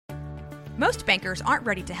Most bankers aren't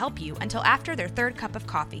ready to help you until after their third cup of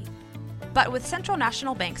coffee. But with Central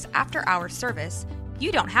National Bank's after-hours service,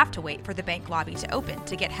 you don't have to wait for the bank lobby to open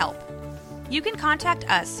to get help. You can contact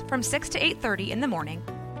us from 6 to 8:30 in the morning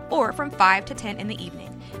or from 5 to 10 in the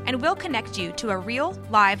evening, and we'll connect you to a real,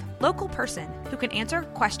 live, local person who can answer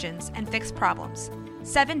questions and fix problems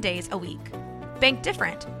 7 days a week. Bank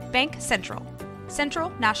different. Bank Central. Central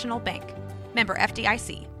National Bank. Member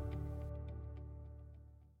FDIC.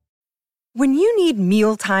 When you need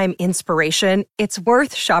mealtime inspiration, it's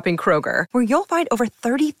worth shopping Kroger, where you'll find over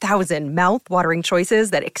 30,000 mouth-watering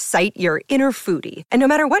choices that excite your inner foodie. And no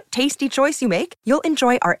matter what tasty choice you make, you'll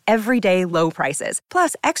enjoy our everyday low prices,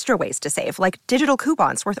 plus extra ways to save, like digital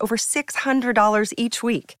coupons worth over $600 each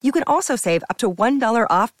week. You can also save up to $1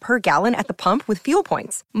 off per gallon at the pump with fuel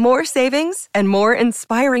points. More savings and more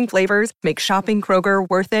inspiring flavors make shopping Kroger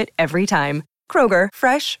worth it every time. Kroger,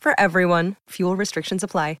 fresh for everyone. Fuel restrictions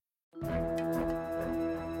apply.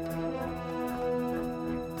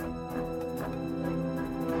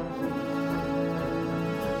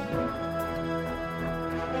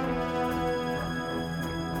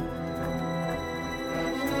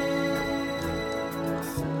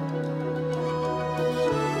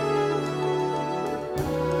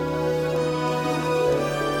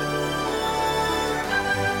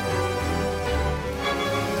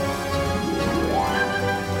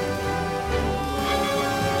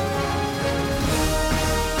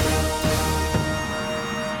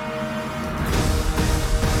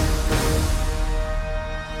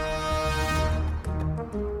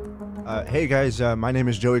 Hey guys, my name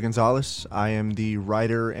is Joey Gonzalez. I am the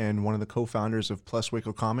writer and one of the co-founders of Plus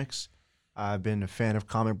Waco Comics. I've been a fan of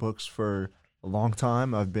comic books for a long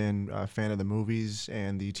time. I've been a fan of the movies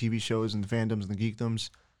and the TV shows and the fandoms and the geekdoms.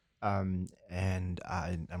 And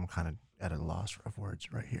I'm kind of at a loss of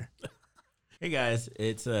words right here. Hey guys,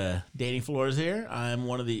 it's Danny Flores here. I'm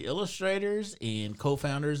one of the illustrators and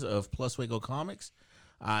co-founders of Plus Waco Comics.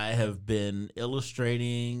 I have been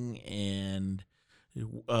illustrating and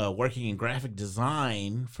working in graphic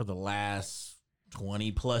design for the last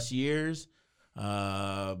 20 plus years.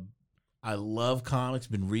 I love comics,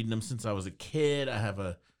 been reading them since I was a kid. I have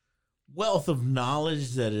a wealth of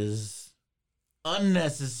knowledge that is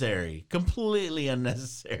unnecessary, completely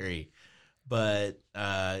unnecessary. But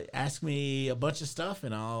ask me a bunch of stuff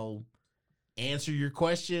and I'll answer your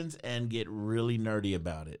questions and get really nerdy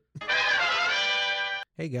about it.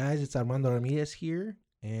 Hey guys, it's Armando Ramirez here,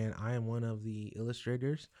 and I am one of the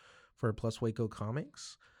illustrators for Plus Waco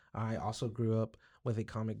Comics. I also grew up with a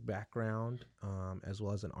comic background as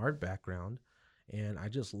well as an art background, and I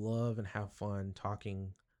just love and have fun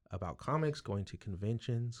talking about comics, going to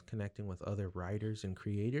conventions, connecting with other writers and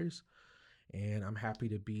creators, and I'm happy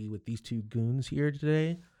to be with these two goons here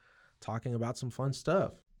today talking about some fun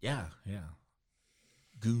stuff. Yeah.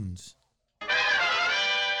 Goons.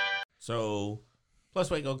 So, Plus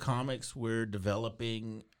Waco Comics, we're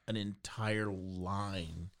developing an entire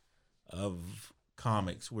line of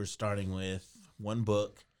comics. We're starting with one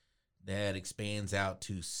book that expands out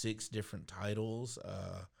to 6 different titles.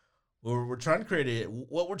 We're trying to create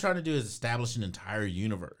what we're trying to do is establish an entire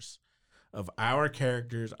universe of our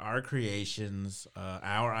characters, our creations,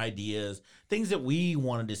 our ideas, things that we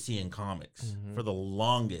wanted to see in comics for the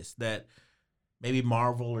longest that maybe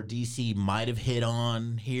Marvel or DC might have hit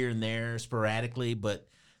on here and there sporadically, but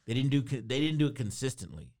they didn't do it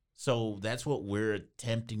consistently. So that's what we're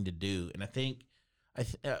attempting to do. And I think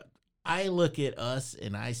I look at us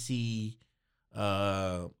and I see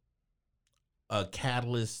a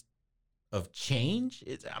catalyst of change.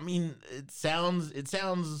 It sounds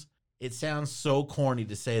so corny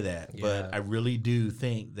to say that, but I really do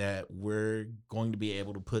think that we're going to be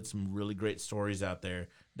able to put some really great stories out there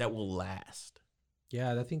that will last.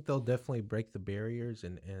 Yeah, I think they'll definitely break the barriers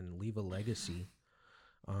and leave a legacy,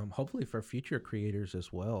 hopefully for future creators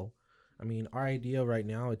as well. I mean, our idea right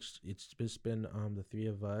now, it's just been the 3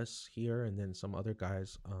 of us here and then some other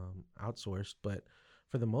guys outsourced. But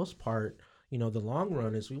for the most part, the long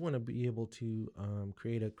run is we want to be able to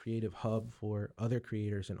create a creative hub for other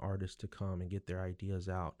creators and artists to come and get their ideas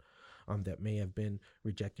out that may have been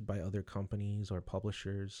rejected by other companies or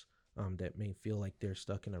publishers that may feel like they're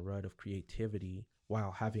stuck in a rut of creativity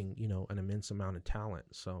while having, an immense amount of talent.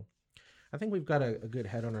 So I think we've got a good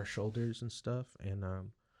head on our shoulders and stuff. And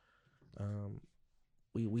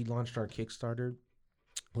we launched our Kickstarter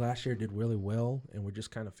last year, did really well, and we're just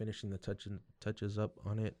kind of finishing the touches up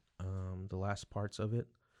on it, the last parts of it.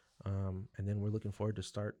 And then we're looking forward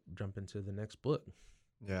to jump into the next book.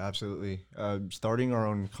 Yeah, absolutely. Starting our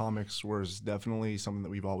own comics was definitely something that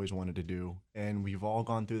we've always wanted to do. And we've all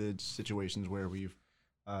gone through the situations where we've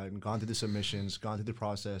and gone through the submissions, gone through the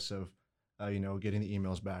process of, getting the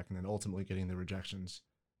emails back and then ultimately getting the rejections.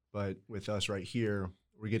 But with us right here,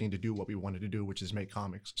 we're getting to do what we wanted to do, which is make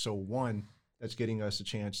comics. So one, that's getting us a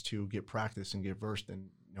chance to get practice and get versed in,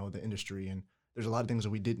 the industry. And there's a lot of things that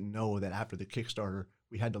we didn't know that after the Kickstarter,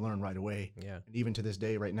 we had to learn right away. Yeah. And even to this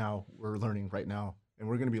day, right now, we're learning right now, and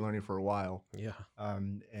we're going to be learning for a while. Yeah.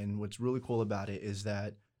 And what's really cool about it is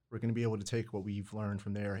that we're going to be able to take what we've learned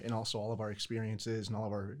from there and also all of our experiences and all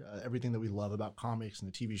of our everything that we love about comics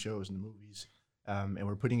and the TV shows and the movies. And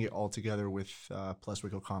we're putting it all together with Plus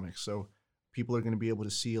Waco Comics. So people are going to be able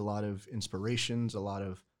to see a lot of inspirations, a lot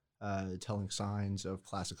of telling signs of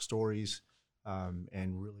classic stories,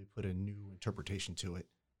 and really put a new interpretation to it.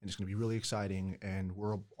 And it's going to be really exciting, and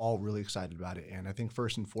we're all really excited about it. And I think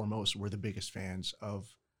first and foremost, we're the biggest fans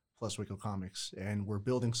of Plus Waco Comics, and we're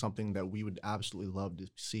building something that we would absolutely love to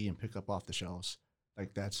see and pick up off the shelves.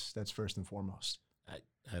 Like that's first and foremost.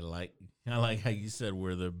 I like how you said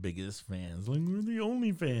we're the biggest fans. Like we're the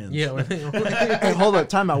only fans. Yeah. Hey, hold up,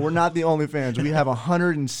 time out. We're not the only fans. We have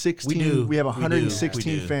 116. We do. We have We do.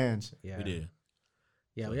 116 We do. fans. Yeah. We do.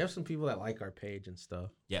 Yeah, we have some people that like our page and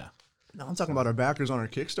stuff. Yeah. No, I'm talking about our backers on our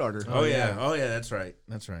Kickstarter. Oh yeah. Oh yeah. That's right.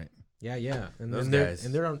 That's right. Yeah. And Those they're guys.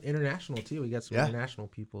 and they're on international too. We got some Yeah. international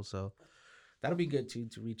people, so that'll be good too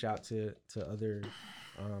to reach out to other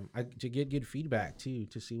to get good feedback too,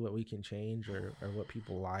 to see what we can change or what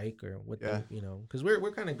people like or what Yeah. they, because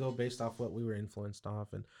we're kind of go based off what we were influenced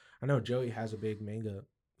off. And I know Joey has a big manga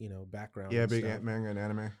background. Yeah, and big stuff. manga and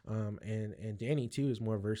anime. And Danny too is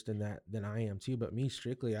more versed in that than I am too. But me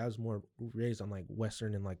strictly, I was more raised on like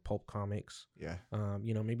Western and like pulp comics. Yeah.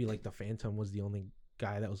 Maybe like the Phantom was the only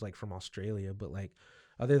guy that was like from Australia, but like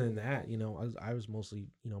other than that, I was mostly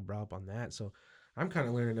brought up on that. So I'm kind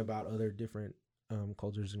of learning about other different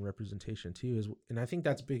cultures and representation too. And I think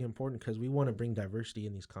that's big important because we want to bring diversity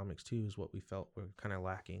in these comics too. Is what we felt were kind of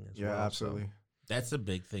lacking as well. Yeah, absolutely. That's a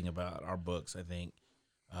big thing about our books, I think.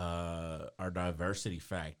 Our diversity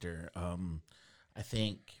factor. I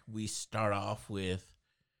think we start off with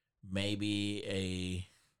maybe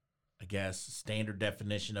standard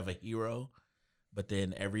definition of a hero, but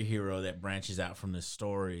then every hero that branches out from this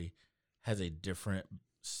story has a different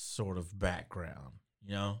sort of background,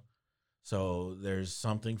 So there's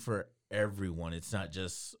something for everyone. It's not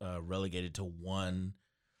just relegated to one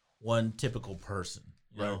typical person.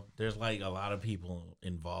 You know, there's like a lot of people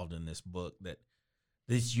involved in this book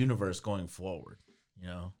this universe going forward,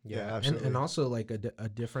 Yeah, absolutely. And also like a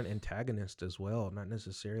different antagonist as well, not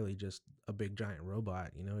necessarily just a big giant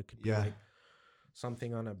robot. It could be like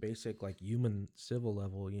something on a basic like human civil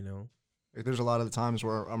level. Like, there's a lot of the times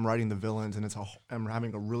where I'm writing the villains and I'm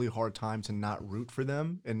having a really hard time to not root for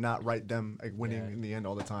them and not write them like winning in the end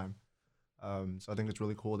all the time. So I think it's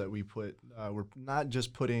really cool that we're not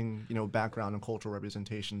just putting background and cultural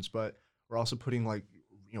representations, but we're also putting like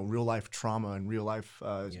real life trauma and real life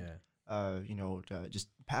just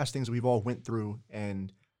past things we've all went through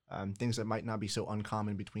and things that might not be so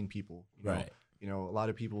uncommon between people. A lot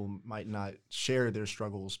of people might not share their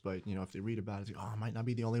struggles, but if they read about it, it's like, I might not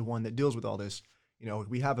be the only one that deals with all this.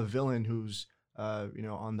 We have a villain who's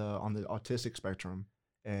on the autistic spectrum,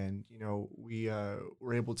 and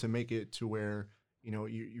we're able to make it to where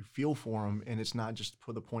you feel for him, and it's not just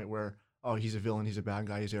for the point where he's a villain, he's a bad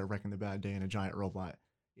guy, he's there wrecking the bad day in a giant robot.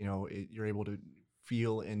 You're able to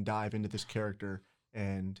feel and dive into this character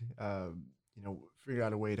and figure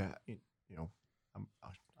out a way to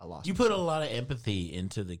I lost. You put a lot of empathy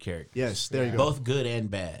into the characters. Yes, there you go. Both good and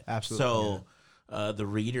bad. Absolutely. So the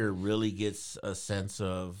reader really gets a sense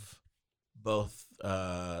of both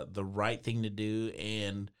the right thing to do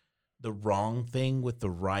and the wrong thing with the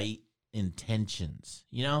right intentions.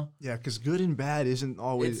 Yeah, because good and bad isn't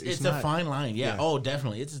always. It's not, a fine line. Yeah. Yeah. Oh,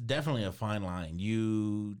 definitely. It's definitely a fine line.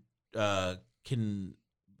 You can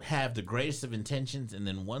have the greatest of intentions, and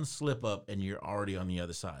then one slip up, and you're already on the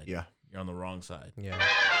other side. Yeah. You're on the wrong side. Yeah.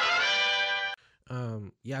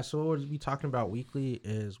 So what we'll be talking about weekly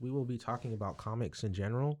is we will be talking about comics in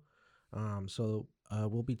general.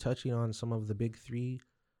 We'll be touching on some of the big three,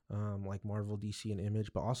 like Marvel, DC, and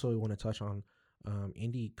Image, but also we want to touch on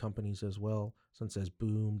indie companies as well, such as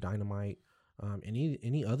Boom, Dynamite,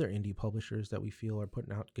 any other indie publishers that we feel are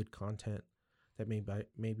putting out good content that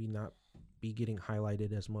maybe not be getting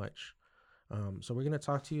highlighted as much. So we're going to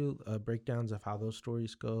talk to you breakdowns of how those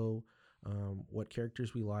stories go, what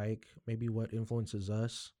characters we like, maybe what influences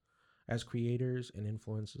us as creators and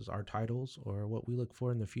influences our titles, or what we look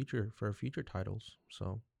for in the future for our future titles.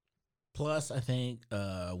 So, plus, I think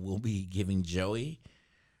we'll be giving Joey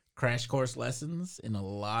crash course lessons in a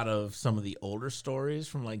lot of some of the older stories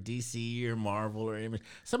from like DC or Marvel or Image.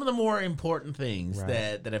 Some of the more important things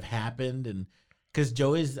that have happened, and because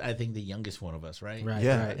Joey's, I think, the youngest one of us, right? Right.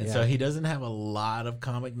 Yeah. Right, And so he doesn't have a lot of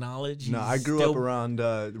comic knowledge. No, He's I grew still- up around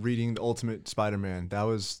reading the Ultimate Spider-Man. That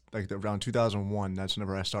was like around 2001. That's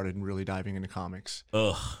whenever I started really diving into comics.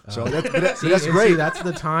 Ugh. So that's See, great. That's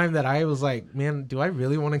the time that I was like, man, do I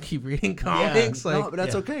really want to keep reading comics? No, Like, but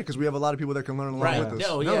that's okay because we have a lot of people that can learn along Right. with us.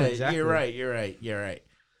 No, No, yeah, exactly. you're right.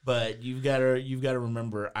 But you've got to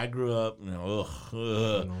remember, I grew up,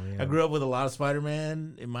 I grew up with a lot of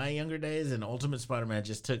Spider-Man in my younger days, and Ultimate Spider-Man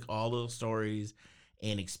just took all those stories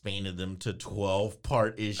and expanded them to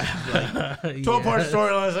 12-part issues. Like 12-part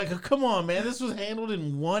storylines. Like, come on, man, this was handled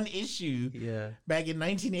in one issue back in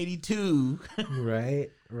 1982. Right.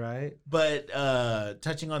 But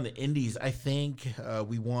touching on the indies, I think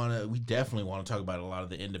we definitely want to talk about a lot of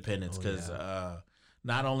the independents because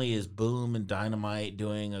not only is Boom and Dynamite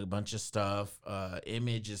doing a bunch of stuff,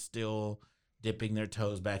 Image is still dipping their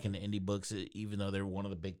toes back into indie books, even though they're one of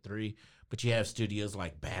the big three. But you have studios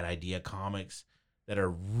like Bad Idea Comics that are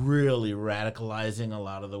really radicalizing a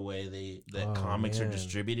lot of the way that comics are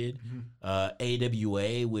distributed.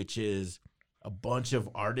 AWA, which is a bunch of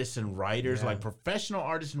artists and writers, like professional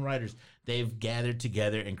artists and writers, they've gathered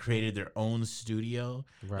together and created their own studio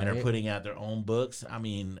and are putting out their own books. I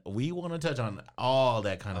mean, we want to touch on all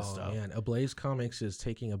that kind of stuff. Man, Ablaze Comics is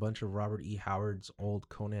taking a bunch of Robert E. Howard's old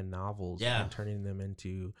Conan novels and turning them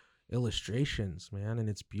into illustrations, man, and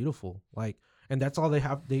it's beautiful. Like, and that's all they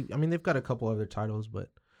have. They've got a couple other titles, but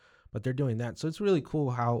they're doing that. So it's really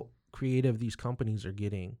cool how creative these companies are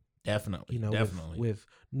getting. Definitely, with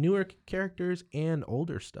newer characters and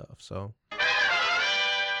older stuff. So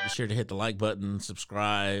be sure to hit the like button,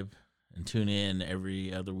 subscribe, and tune in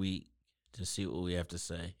every other week to see what we have to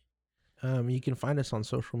say. You can find us on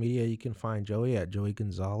social media. You can find Joey at Joey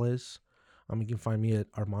Gonzalez. You can find me at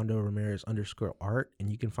Armando Ramirez _art,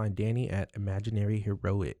 and you can find Danny at Imaginary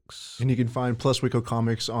Heroics. And you can find Plus Waco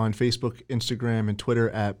Comics on Facebook, Instagram, and Twitter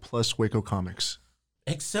at Plus Waco Comics.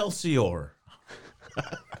 Excelsior.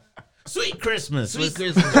 Sweet Christmas.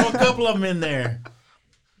 Throw a couple of them in there.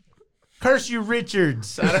 Curse you,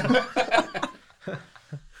 Richards.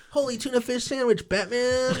 Holy tuna fish sandwich,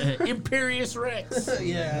 Batman. Imperious Rex.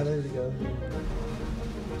 Yeah, there you go.